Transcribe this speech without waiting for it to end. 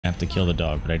I have to kill the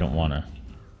dog, but I don't want to.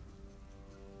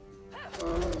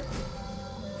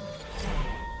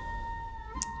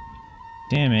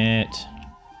 Damn it.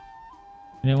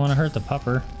 I didn't want to hurt the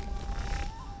pupper.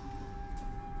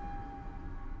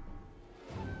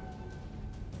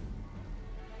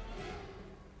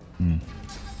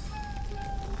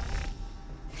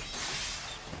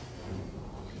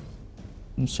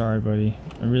 I'm sorry, buddy.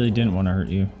 I really didn't want to hurt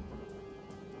you.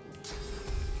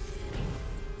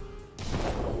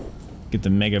 Get the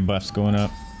mega buffs going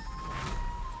up.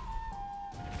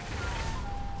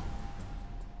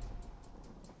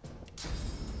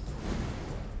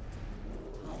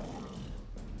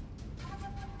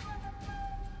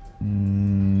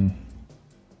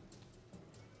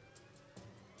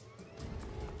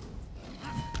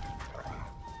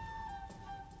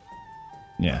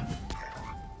 Yeah.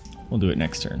 We'll do it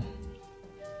next turn.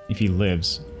 If he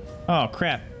lives. Oh,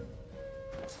 crap.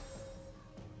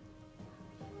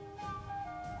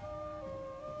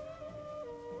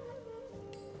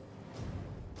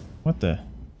 What the?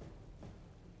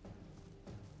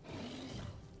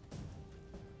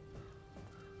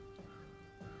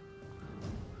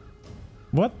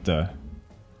 What the?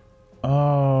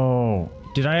 Oh.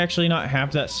 Did I actually not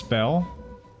have that spell?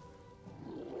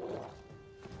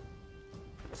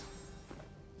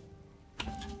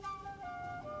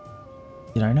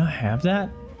 Did I not have that?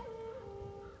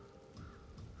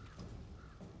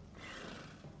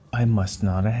 I must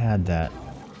not have had that.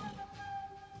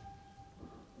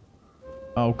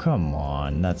 Oh, come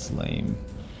on. That's lame.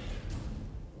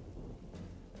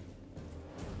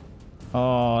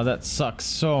 Oh, that sucks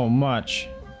so much.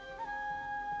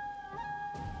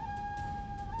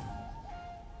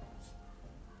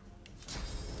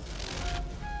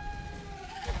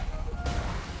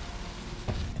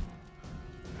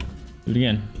 Do it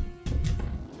again.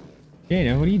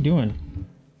 Data, what are you doing?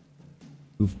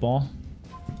 Goofball.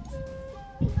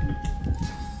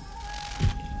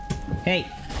 Hey!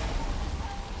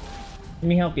 Let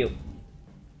me help you.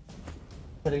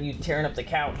 Instead of you tearing up the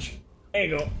couch. There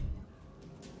you go.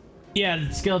 Yeah,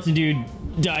 the skeleton dude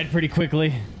died pretty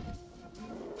quickly.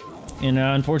 And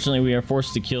unfortunately we are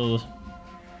forced to kill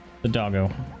the doggo.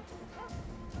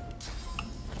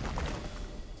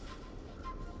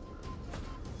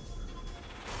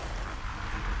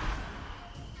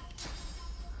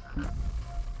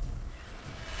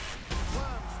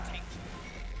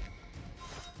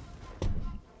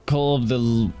 Call of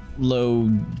the Low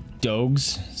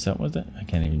Dogs. Is that what that? I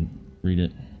can't even read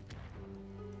it.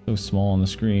 So small on the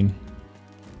screen.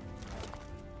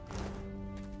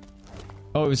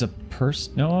 Oh, it was a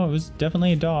person. No, it was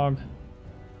definitely a dog.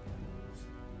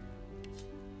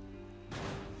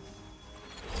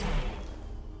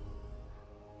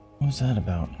 What was that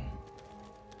about?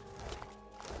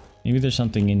 Maybe there's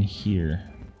something in here.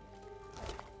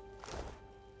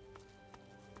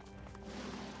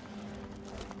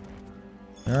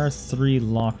 There are 3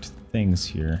 locked things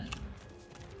here.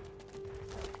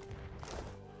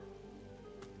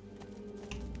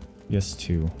 Yes,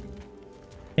 2.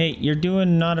 Hey, you're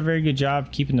doing not a very good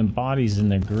job keeping the bodies in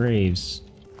their graves,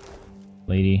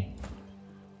 lady.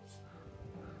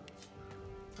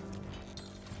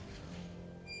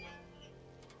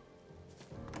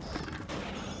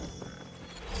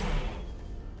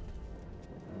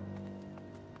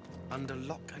 Under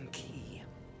lock and key.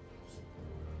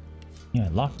 Yeah,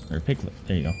 lock or piglet.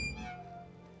 There you go.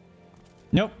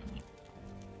 Nope.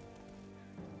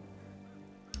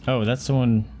 Oh, that's the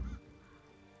one.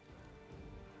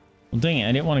 Well, dang it.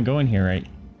 I didn't want to go in here right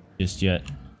just yet.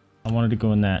 I wanted to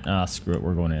go in that. Ah, screw it.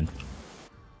 We're going in.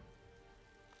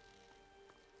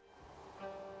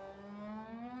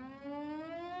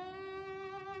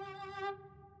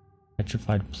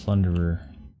 Petrified plunderer.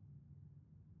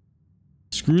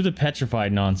 Screw the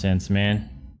petrified nonsense, man.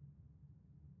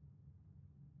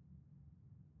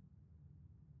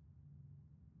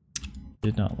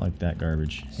 Did not like that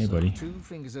garbage. Hey, buddy. 2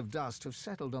 fingers of dust have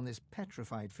settled on this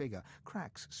petrified figure,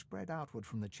 cracks spread outward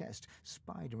from the chest,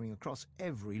 spidering across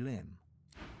every limb.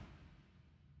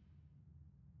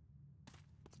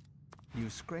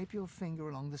 You scrape your finger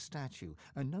along the statue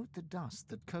and note the dust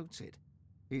that coats it.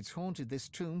 It's haunted this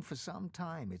tomb for some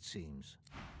time, it seems.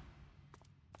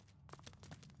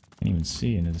 Can't even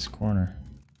see into this corner.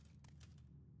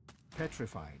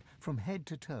 Petrified from head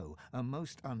to toe, a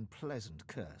most unpleasant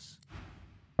curse.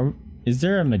 Is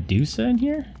there a Medusa in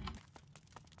here?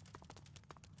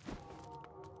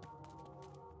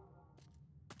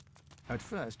 At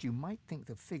first, you might think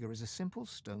the figure is a simple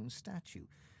stone statue,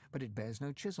 but it bears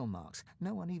no chisel marks,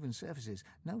 no uneven surfaces,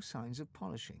 no signs of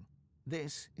polishing.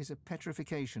 This is a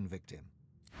petrification victim.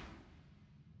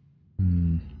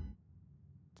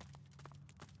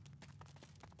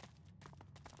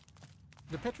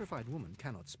 The petrified woman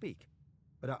cannot speak,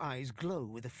 but her eyes glow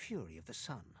with the fury of the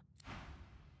sun.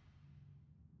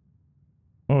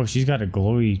 Oh, she's got a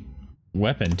glowy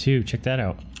weapon too. Check that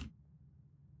out.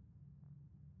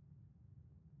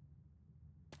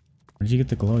 Where did you get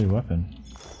the glowy weapon?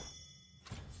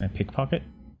 Can I pickpocket?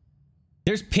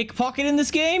 There's pickpocket in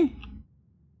this game?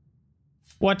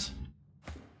 What?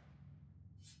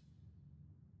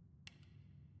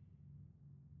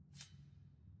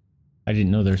 I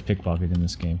didn't know there's pickpocket in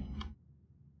this game.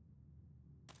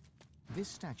 This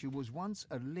statue was once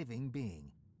a living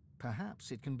being.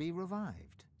 Perhaps it can be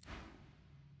revived.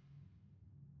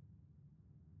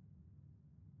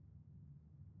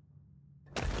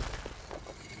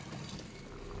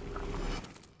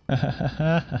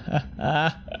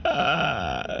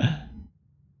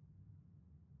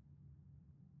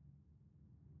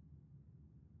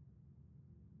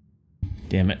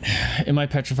 Damn it. Am I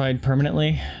petrified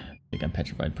permanently? I think I'm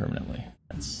petrified permanently.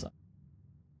 That sucks.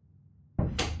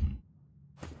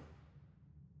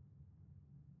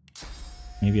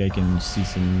 Maybe I can see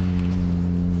some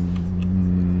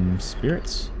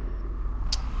spirits?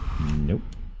 Nope.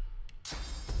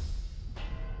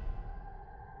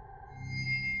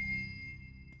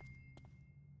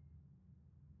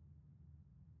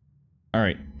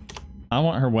 Alright. I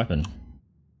want her weapon.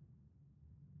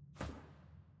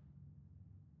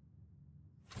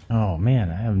 Oh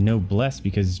man, I have no bless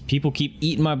because people keep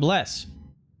eating my bless.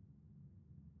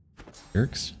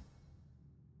 Jerks.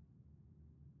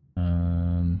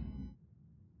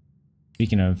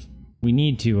 Speaking of, we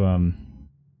need to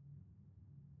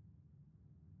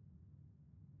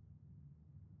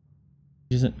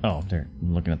isn't oh there,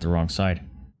 I'm looking at the wrong side.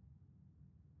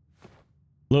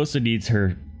 Lohse needs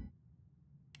her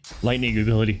lightning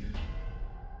ability.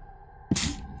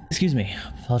 Excuse me,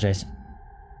 apologize.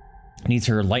 Needs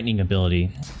her lightning ability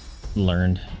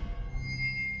learned.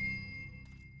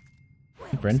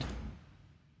 Hey, friend.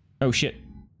 Oh shit.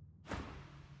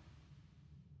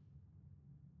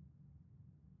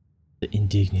 The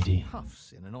indignity.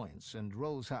 Huffs in annoyance and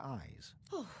rolls her eyes.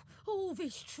 Oh, all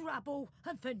this trouble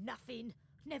and for nothing.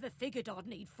 Never figured I'd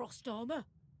need frost armor.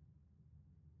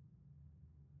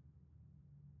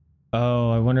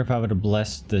 Oh, I wonder if I would have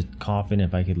blessed the coffin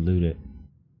if I could loot it.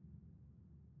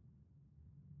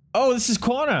 Oh, this is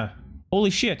Quana! Holy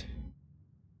shit.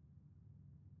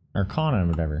 Or Kana,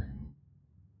 whatever.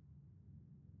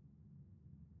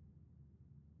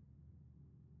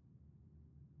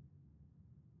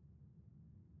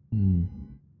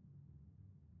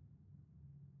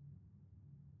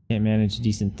 Can't manage a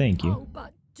decent thank you. Oh,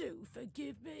 but do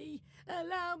forgive me.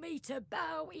 Allow me to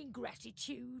bow in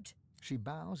gratitude. She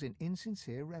bows in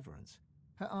insincere reverence.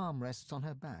 Her arm rests on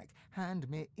her back, hand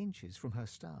mere inches from her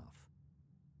staff.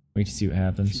 Wait to see what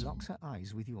happens. She locks her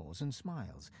eyes with yours and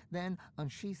smiles, then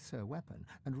unsheaths her weapon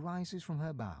and rises from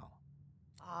her bow.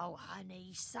 Oh,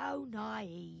 honey, so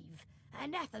naive.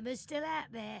 Anathema's still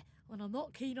out there, and I'm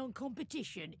not keen on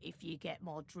competition, if you get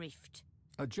my drift.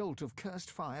 A jolt of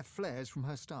cursed fire flares from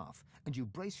her staff, and you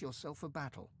brace yourself for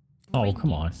battle. Oh,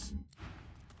 come on.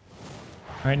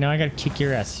 Alright, now I gotta kick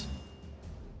your ass.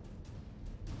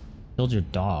 Killed your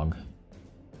dog.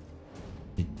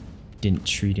 You didn't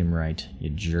treat him right, you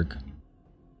jerk.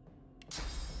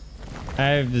 I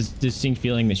have this distinct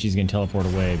feeling that she's gonna teleport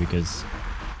away because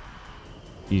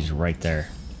he's right there.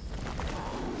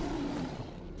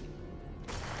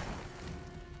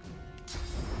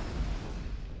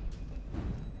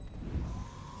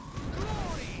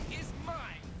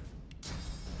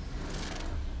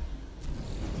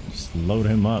 Just load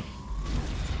him up.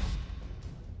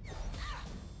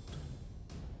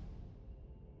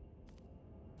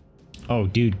 Oh,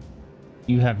 dude,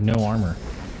 you have no armor.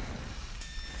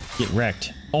 Get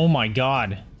wrecked. Oh my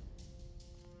god.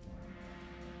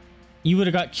 You would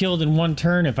have got killed in one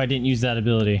turn if I didn't use that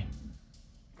ability.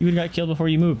 You would have got killed before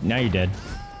you moved. Now you're dead.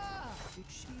 Did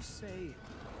she say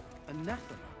anathema?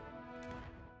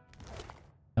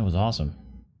 That was awesome.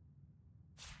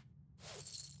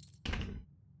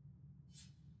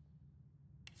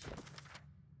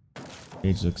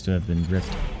 Page looks to have been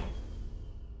ripped.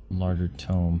 Larger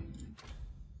tome.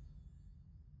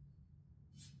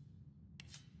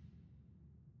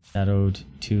 Shadowed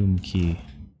tomb key.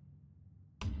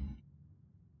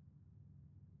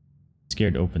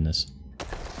 Scared to open this.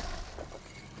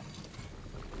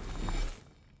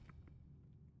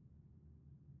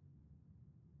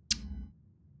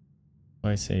 Oh,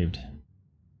 I saved.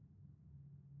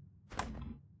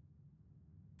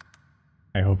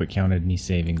 I hope it counted me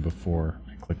saving before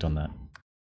I clicked on that.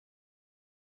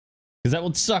 Because that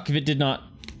would suck if it did not.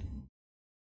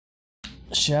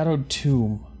 Shadowed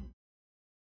tomb.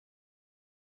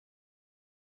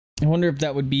 I wonder if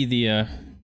that would be the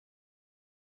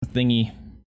thingy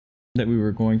that we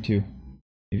were going to.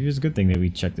 Maybe it was a good thing that we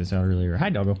checked this out earlier. Hi,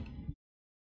 doggo.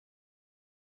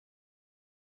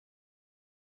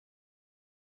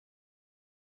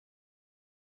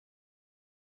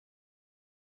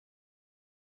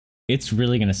 It's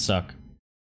really gonna suck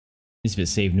if it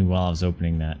saved me while I was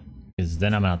opening that, because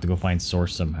then I'm gonna have to go find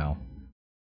source somehow.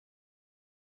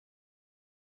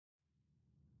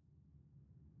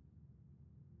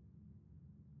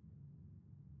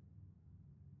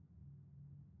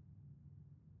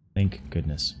 Thank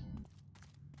goodness.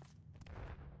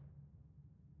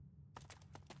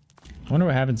 I wonder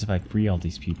what happens if I free all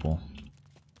these people.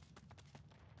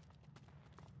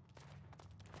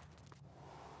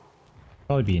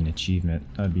 Probably be an achievement.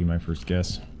 That'd be my first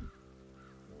guess.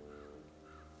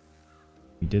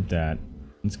 We did that.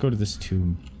 Let's go to this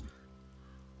tomb.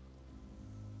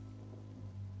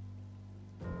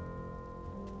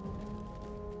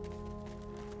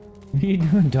 What are you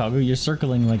doing, doggo? You're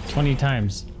circling like 20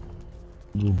 times.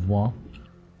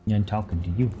 Yeah, I'm talking to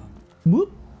you.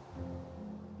 Whoop.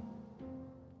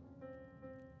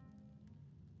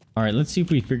 Alright, let's see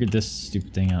if we figured this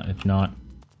stupid thing out. If not,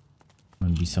 I'm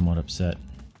gonna be somewhat upset.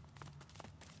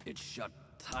 It's shut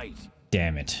tight.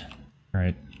 Damn it.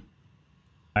 Alright.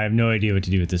 I have no idea what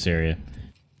to do with this area.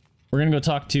 We're gonna go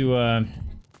talk to,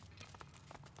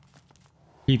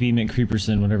 Creepy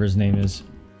McCreeperson, whatever his name is.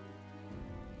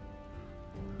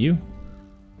 You?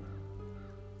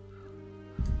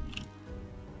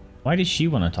 Why does she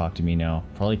want to talk to me now?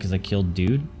 Probably because I killed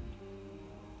dude?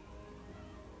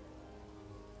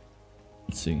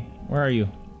 Let's see. Where are you?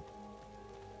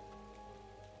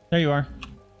 There you are.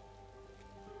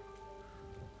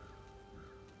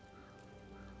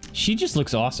 She just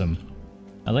looks awesome.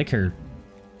 I like her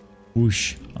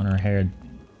whoosh on her head.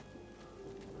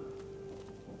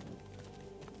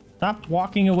 Stop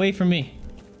walking away from me.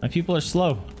 My people are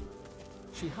slow.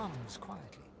 She hums quietly.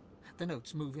 The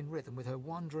notes move in rhythm with her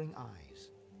wandering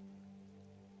eyes.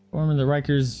 Foreman, the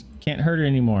Rikers can't hurt her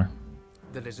anymore.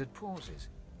 The lizard pauses,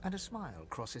 and a smile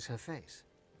crosses her face.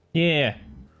 Yeah.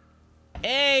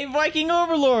 Hey, Viking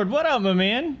Overlord! What up, my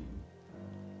man?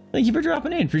 Thank you for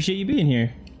dropping in. Appreciate you being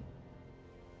here.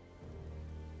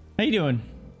 How you doing?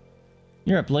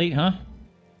 You're up late, huh?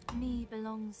 Me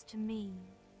belongs to me.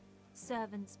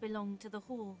 Servants belong to the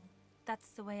hall. That's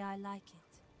the way I like it.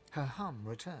 Her hum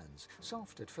returns,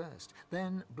 soft at first,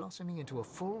 then blossoming into a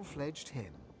full-fledged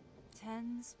hymn.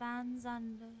 10 spans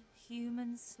under,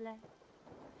 humans slept.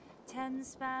 10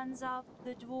 spans up,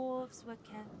 the dwarves were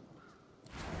kept.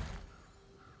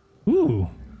 Ooh.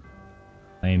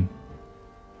 Lame.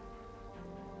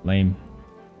 Lame.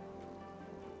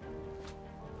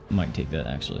 Might take that,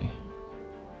 actually.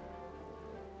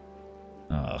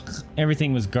 Ugh.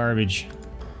 Everything was garbage.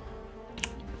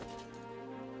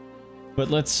 But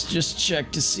let's just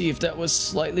check to see if that was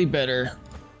slightly better.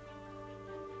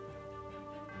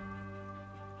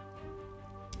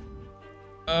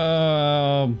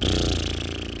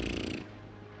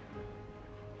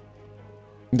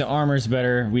 The armor's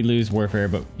better. We lose warfare,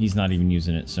 but he's not even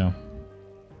using it, so.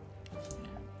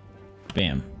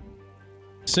 Bam.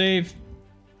 Save.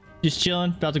 Just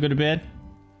chilling. About to go to bed.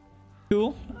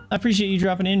 Cool. I appreciate you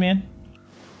dropping in, man.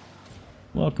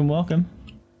 Welcome, welcome.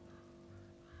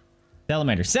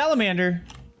 Salamander. Salamander!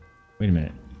 Wait a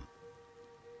minute.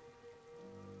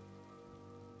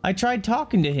 I tried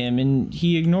talking to him and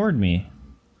he ignored me.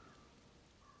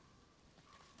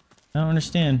 I don't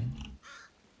understand.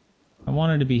 I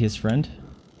wanted to be his friend.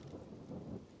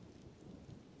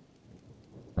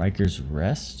 Riker's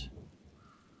Rest?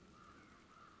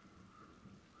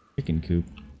 Chicken coop.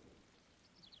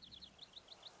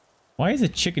 Why is a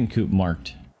chicken coop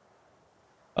marked?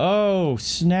 Oh,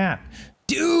 snap.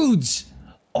 Dudes!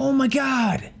 Oh my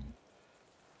god!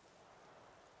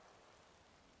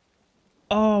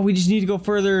 Oh, we just need to go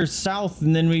further south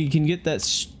and then we can get that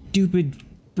stupid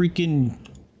freaking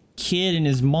kid and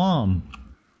his mom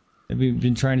that we've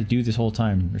been trying to do this whole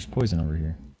time. There's poison over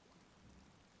here.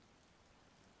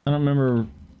 I don't remember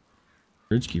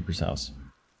Bridgekeeper's house.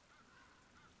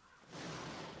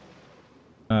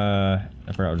 I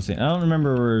forgot what to say. I don't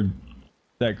remember where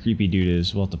that creepy dude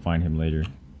is. We'll have to find him later.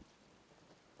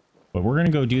 But we're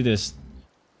gonna go do this.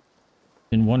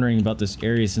 Been wondering about this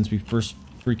area since we first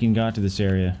freaking got to this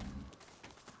area.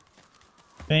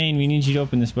 Bane, we need you to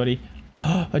open this, buddy.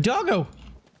 A doggo!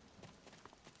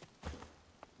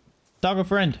 Doggo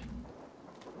friend.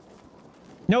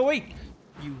 No, wait!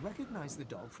 You recognize the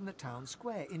dog from the town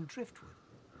square in Driftwood.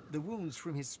 The wounds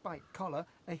from his spiked collar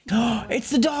are It's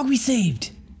the dog we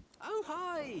saved! Oh,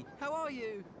 hi! How are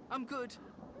you? I'm good.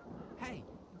 Hey,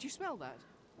 Do you smell that?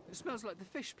 It smells like the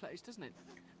fish place, doesn't it?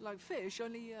 Like fish,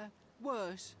 only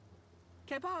worse.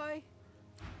 Okay, bye.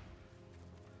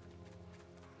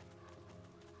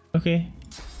 Okay.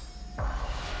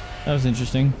 That was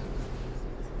interesting.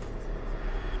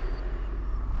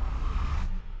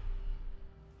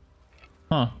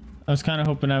 Huh. I was kind of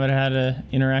hoping I would have had an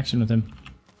interaction with him.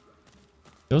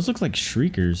 Those look like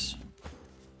shriekers.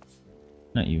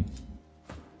 Not you.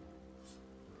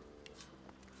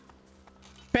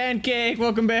 Pancake,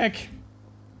 welcome back.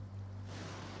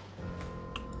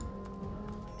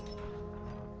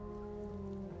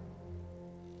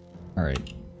 All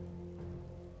right.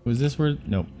 Was this where?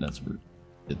 Nope, that's where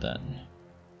did that.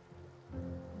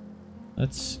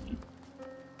 Let's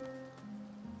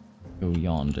go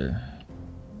yonder.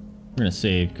 We're gonna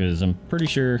save because I'm pretty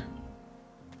sure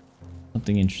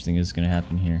something interesting is gonna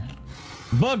happen here.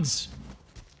 Bugs!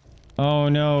 Oh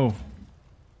no.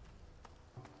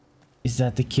 Is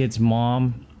that the kid's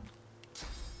mom?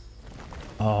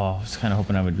 Oh, I was kind of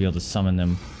hoping I would be able to summon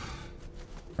them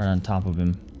right on top of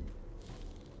him.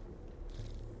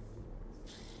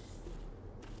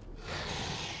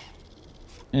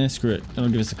 Screw it. It'll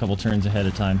give us a couple turns ahead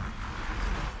of time.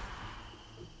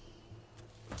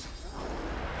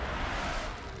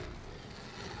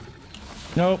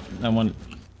 Nope. I want...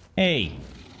 Hey!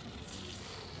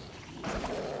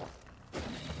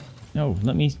 No,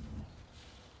 let me...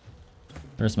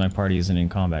 The rest of my party isn't in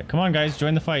combat. Come on, guys,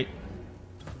 join the fight.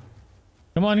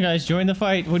 Come on, guys, join the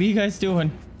fight. What are you guys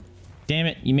doing? Damn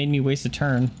it, you made me waste a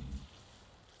turn.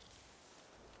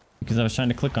 Because I was trying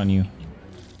to click on you.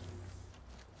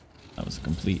 That was a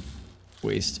complete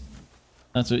waste.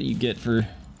 That's what you get for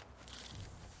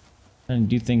trying to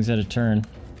do things at a turn.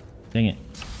 Dang it.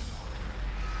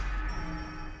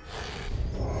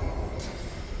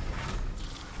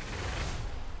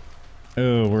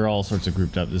 Oh, we're all sorts of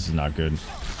grouped up. This is not good.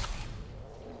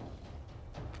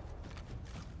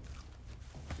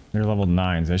 They're level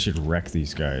 9s. I should wreck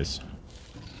these guys.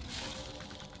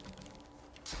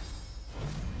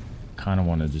 Kind of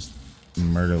want to just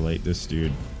murderlate this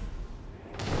dude.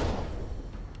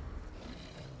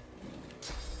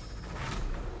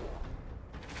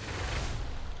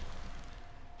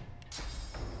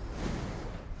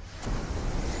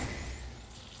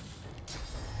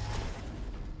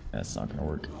 That's not gonna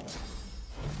work.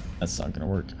 That's not gonna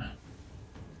work.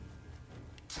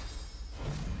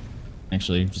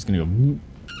 Actually, I'm just gonna go.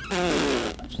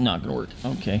 It's not gonna work.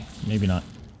 Okay, maybe not.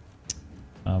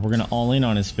 We're gonna all in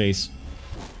on his face.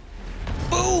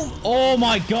 Boom! Oh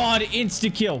my god,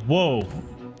 insta kill. Whoa.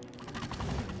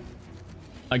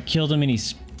 I killed him and he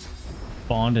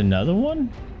spawned another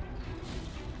one?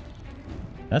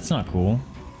 That's not cool.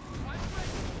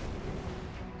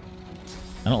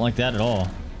 I don't like that at all.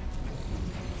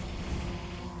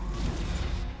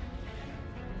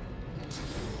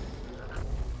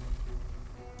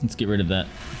 Let's get rid of that.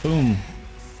 Boom.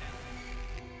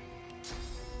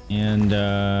 And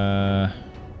I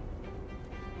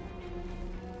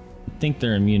think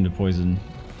they're immune to poison,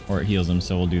 or it heals them,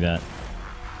 so we'll do that.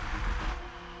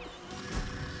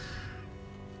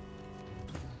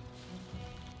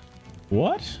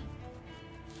 What?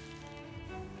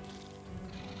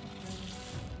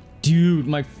 Dude,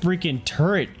 my freaking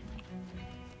turret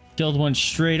killed one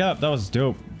straight up. That was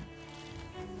dope.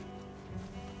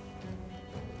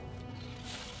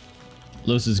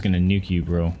 Los is gonna nuke you,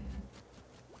 bro.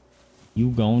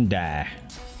 You gon' die.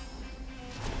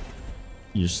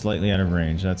 You're slightly out of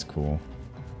range. That's cool.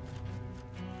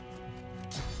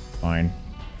 Fine.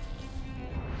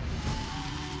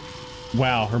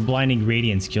 Wow, her blinding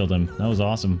radiance killed him. That was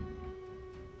awesome.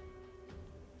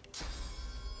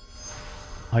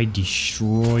 I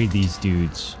destroyed these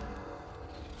dudes.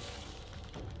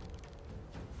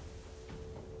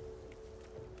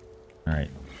 Alright.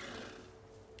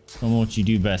 Tell me what you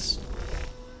do best.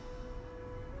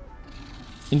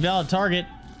 Invalid target.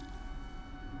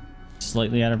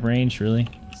 Slightly out of range, really?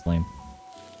 It's lame.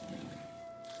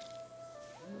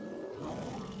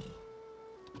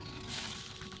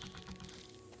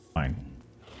 Fine.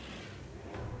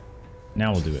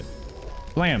 Now we'll do it.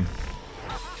 Blam!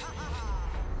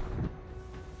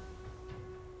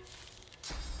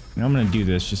 Now I'm gonna do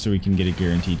this just so we can get a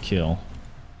guaranteed kill.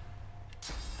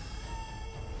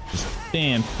 Just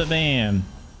bam, bam,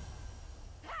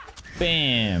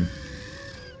 bam.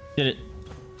 Did it.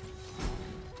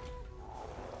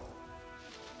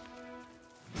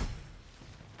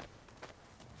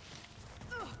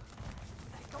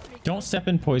 Don't step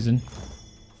in poison.